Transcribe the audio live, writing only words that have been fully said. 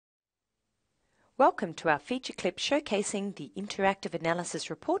Welcome to our feature clip showcasing the Interactive Analysis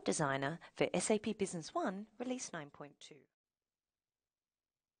Report Designer for SAP Business One Release 9.2.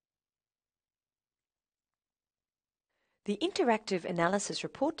 The Interactive Analysis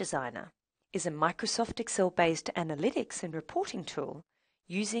Report Designer is a Microsoft Excel-based analytics and reporting tool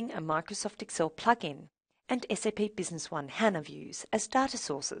using a Microsoft Excel plugin and SAP Business One HANA views as data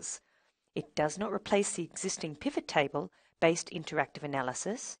sources. It does not replace the existing pivot table-based interactive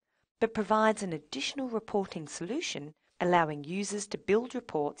analysis, but provides an additional reporting solution allowing users to build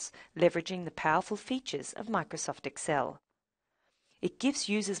reports leveraging the powerful features of Microsoft Excel. It gives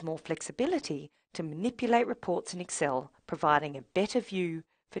users more flexibility to manipulate reports in Excel, providing a better view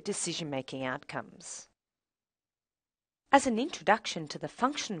for decision-making outcomes. As an introduction to the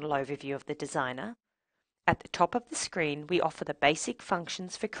functional overview of the designer, at the top of the screen we offer the basic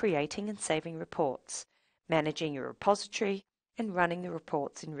functions for creating and saving reports, managing your repository, and running the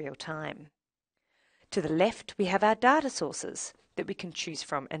reports in real time. To the left we have our data sources that we can choose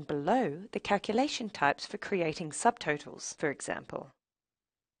from, and below the calculation types for creating subtotals, for example.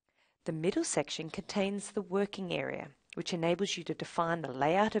 The middle section contains the working area, which enables you to define the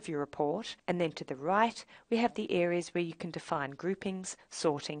layout of your report, and then to the right we have the areas where you can define groupings,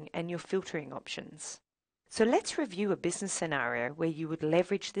 sorting, and your filtering options. So let's review a business scenario where you would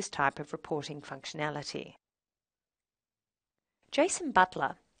leverage this type of reporting functionality. Jason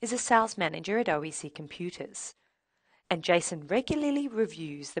Butler is a sales manager at OEC Computers, and Jason regularly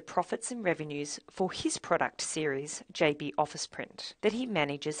reviews the profits and revenues for his product series, JB Office Print, that he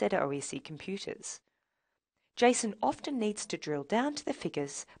manages at OEC Computers. Jason often needs to drill down to the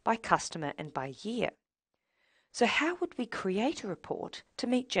figures by customer and by year. So how would we create a report to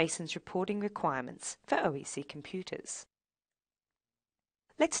meet Jason's reporting requirements for OEC Computers?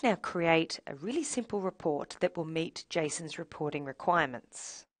 Let's now create a really simple report that will meet Jason's reporting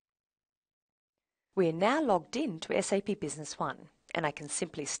requirements. We are now logged in to SAP Business One, and I can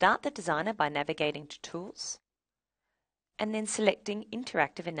simply start the designer by navigating to Tools and then selecting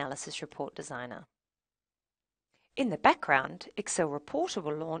Interactive Analysis Report Designer. In the background, Excel Reporter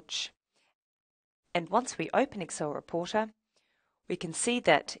will launch, and once we open Excel Reporter, we can see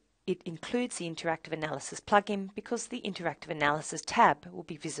that it includes the Interactive Analysis plugin because the Interactive Analysis tab will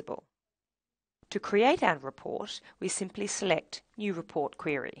be visible. To create our report, we simply select New Report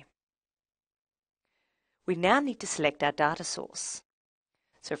Query. We now need to select our data source.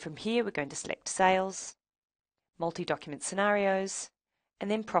 So from here we're going to select Sales, Multi-Document Scenarios,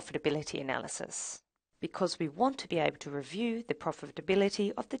 and then Profitability Analysis, because we want to be able to review the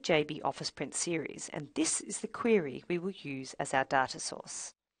profitability of the JB Office Print series, and this is the query we will use as our data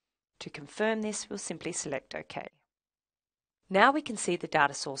source. To confirm this, we'll simply select OK. Now we can see the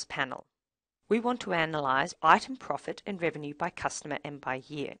data source panel. We want to analyze item profit and revenue by customer and by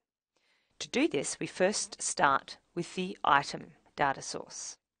year. To do this, we first start with the item data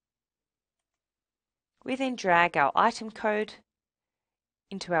source. We then drag our item code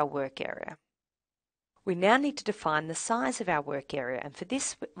into our work area. We now need to define the size of our work area, and for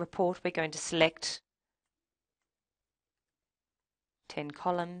this report we're going to select 10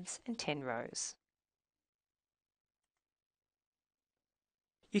 columns and 10 rows.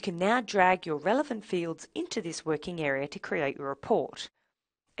 You can now drag your relevant fields into this working area to create your report,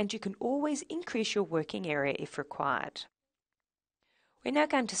 and you can always increase your working area if required. We're now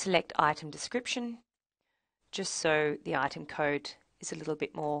going to select item description, just so the item code is a little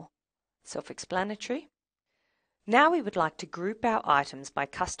bit more self-explanatory. Now we would like to group our items by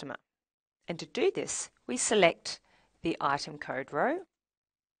customer, and to do this we select the item code row,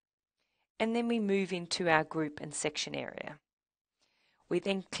 and then we move into our group and section area. We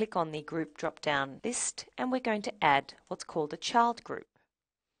then click on the group drop-down list, and we're going to add what's called a child group.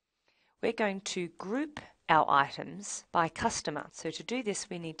 We're going to group our items by customer. So to do this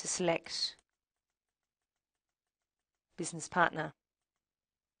we need to select Business Partner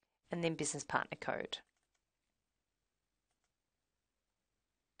and then Business Partner code.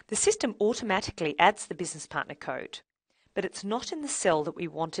 The system automatically adds the Business Partner code, but it's not in the cell that we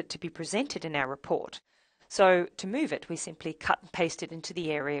want it to be presented in our report. So to move it, we simply cut and paste it into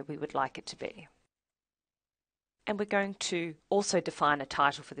the area we would like it to be. And we're going to also define a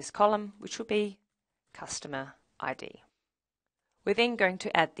title for this column, which will be Customer ID. We're then going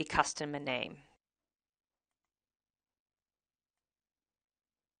to add the customer name.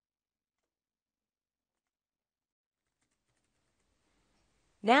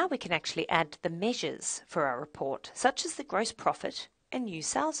 Now we can actually add the measures for our report, such as the gross profit and new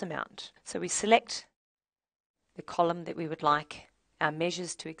sales amount. So we select the column that we would like our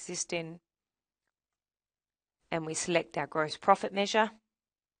measures to exist in, and we select our gross profit measure,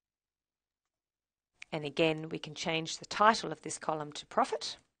 And again, we can change the title of this column to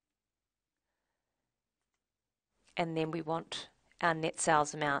profit. And then we want our net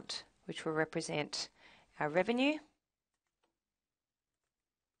sales amount, which will represent our revenue.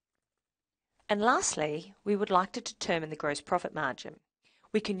 And lastly, we would like to determine the gross profit margin.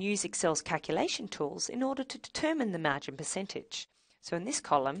 We can use Excel's calculation tools in order to determine the margin percentage. So in this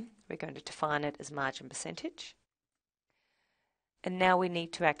column, we're going to define it as margin percentage. And now we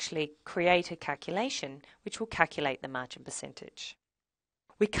need to actually create a calculation which will calculate the margin percentage.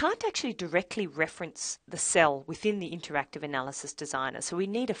 We can't actually directly reference the cell within the Interactive Analysis Designer, so we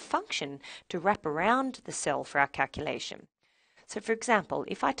need a function to wrap around the cell for our calculation. So for example,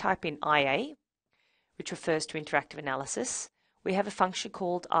 if I type in IA, which refers to interactive analysis, we have a function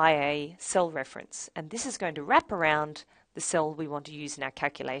called IA cell reference, and this is going to wrap around the cell we want to use in our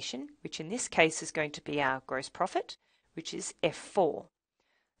calculation, which in this case is going to be our gross profit, which is F4.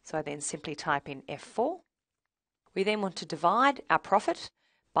 So I then simply type in F4. We then want to divide our profit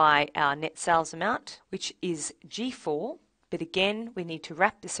by our net sales amount, which is G4, but again we need to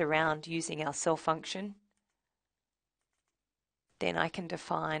wrap this around using our cell function. Then I can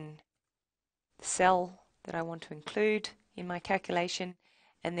define the cell that I want to include in my calculation,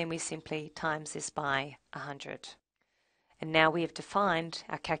 and then we simply times this by 100. And now we have defined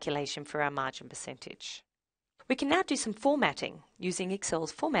our calculation for our margin percentage. We can now do some formatting using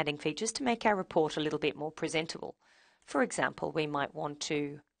Excel's formatting features to make our report a little bit more presentable. For example, we might want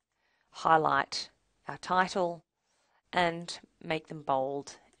to highlight our title and make them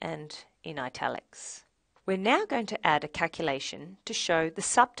bold and in italics. We're now going to add a calculation to show the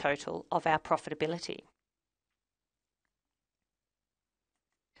subtotal of our profitability.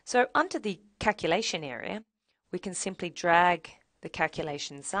 So under the calculation area, we can simply drag the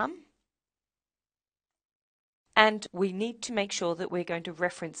calculation sum, and we need to make sure that we're going to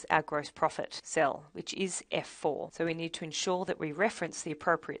reference our gross profit cell, which is F4. So we need to ensure that we reference the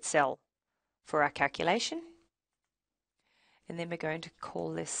appropriate cell for our calculation, and then we're going to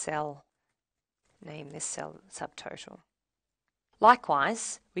call this cell, name this cell subtotal.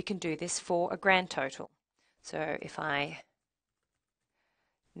 Likewise, we can do this for a grand total. So if I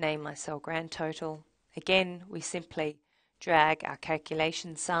name my cell grand total, again we simply drag our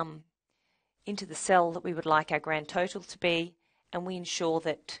calculation sum into the cell that we would like our grand total to be, and we ensure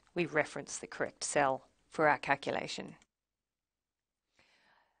that we reference the correct cell for our calculation.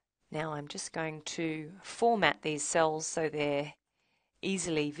 Now I'm just going to format these cells so they're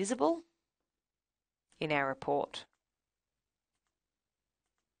easily visible in our report.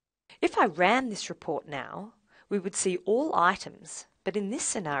 If I ran this report now, we would see all items, but in this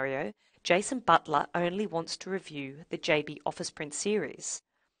scenario, Jason Butler only wants to review the JB Office Print series.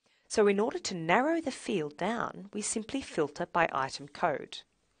 So in order to narrow the field down, we simply filter by item code.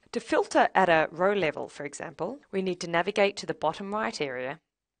 To filter at a row level, for example, we need to navigate to the bottom right area,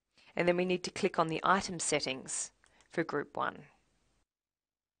 and then we need to click on the item settings for Group 1.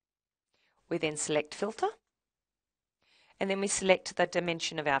 We then select Filter, and then we select the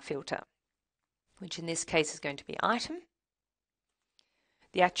dimension of our filter, which in this case is going to be item.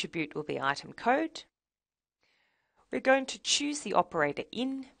 The attribute will be item code. We're going to choose the operator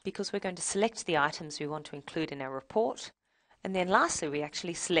in because we're going to select the items we want to include in our report. And then lastly, we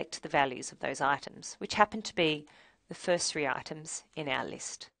actually select the values of those items, which happen to be the first 3 items in our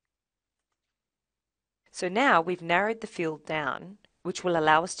list. So now we've narrowed the field down, which will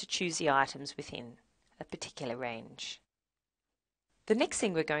allow us to choose the items within a particular range. The next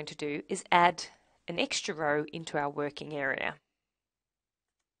thing we're going to do is add an extra row into our working area,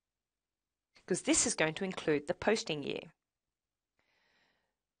 because this is going to include the posting year.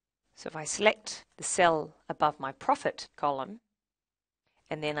 So if I select the cell above my profit column,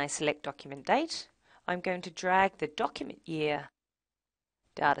 and then I select document date, I'm going to drag the document year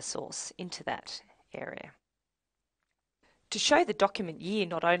data source into that area. To show the document year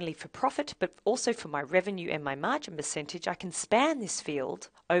not only for profit but also for my revenue and my margin percentage, I can span this field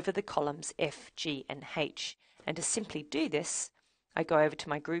over the columns F, G and H. And to simply do this, I go over to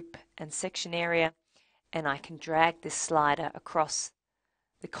my group and section area, and I can drag this slider across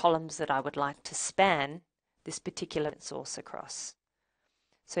the columns that I would like to span this particular source across.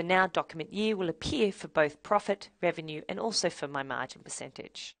 So now document year will appear for both profit, revenue and also for my margin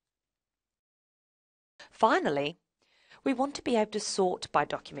percentage. Finally, we want to be able to sort by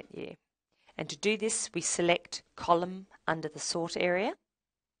document year. And to do this, we select column under the sort area.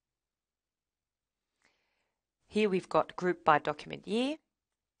 Here we've got group by document year.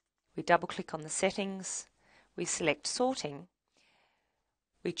 We double click on the settings. We select sorting.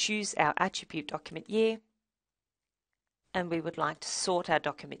 We choose our attribute document year. And we would like to sort our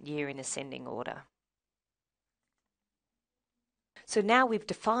document year in ascending order. So now we've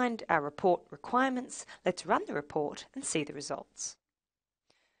defined our report requirements, let's run the report and see the results.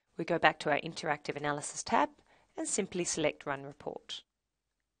 We go back to our Interactive Analysis tab and simply select Run Report.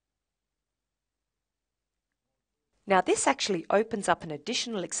 Now this actually opens up an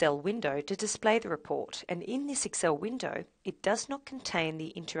additional Excel window to display the report, and in this Excel window it does not contain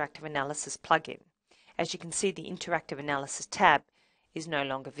the Interactive Analysis plugin. As you can see, the Interactive Analysis tab is no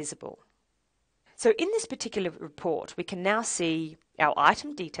longer visible. So in this particular report we can now see our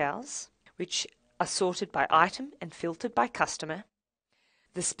item details, which are sorted by item and filtered by customer,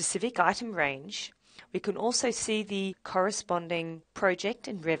 the specific item range. We can also see the corresponding project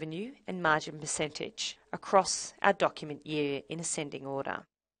and revenue and margin percentage across our document year in ascending order.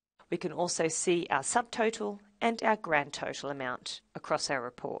 We can also see our subtotal and our grand total amount across our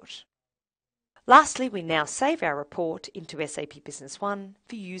report. Lastly, we now save our report into SAP Business One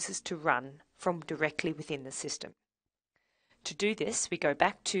for users to run from directly within the system. To do this, we go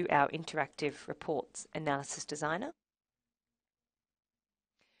back to our Interactive Reports Analysis Designer.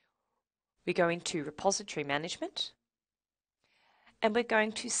 We go into Repository Management, and we're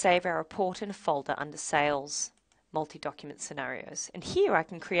going to save our report in a folder under Sales Multi-Document Scenarios. And here I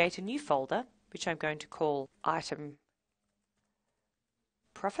can create a new folder, which I'm going to call Item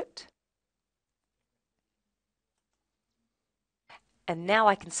Profit. And now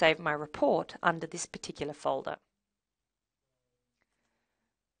I can save my report under this particular folder.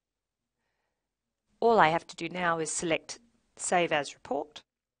 All I have to do now is select Save as Report.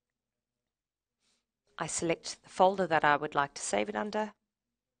 I select the folder that I would like to save it under,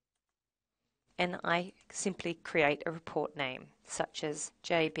 and I simply create a report name such as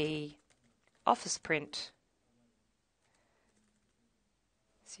JB Office Print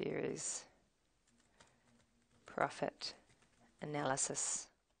Series Profit Analysis.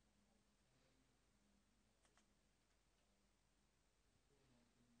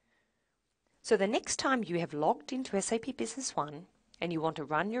 So the next time you have logged into SAP Business One and you want to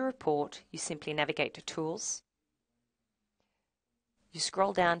run your report, you simply navigate to Tools. You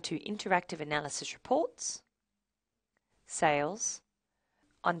scroll down to Interactive Analysis Reports, Sales.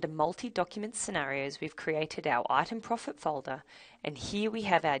 Under Multi-Document Scenarios, we've created our Item Profit folder, and here we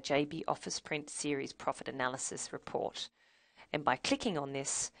have our JB Office Print Series Profit Analysis report. And by clicking on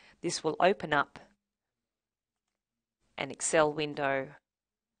this, this will open up an Excel window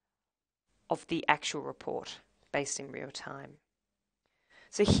of the actual report based in real time.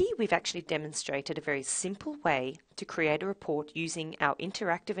 So here we've actually demonstrated a very simple way to create a report using our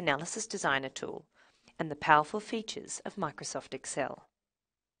Interactive Analysis Designer tool and the powerful features of Microsoft Excel.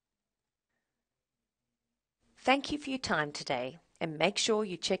 Thank you for your time today, and make sure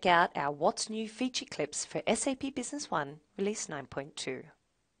you check out our What's New feature clips for SAP Business One Release 9.2.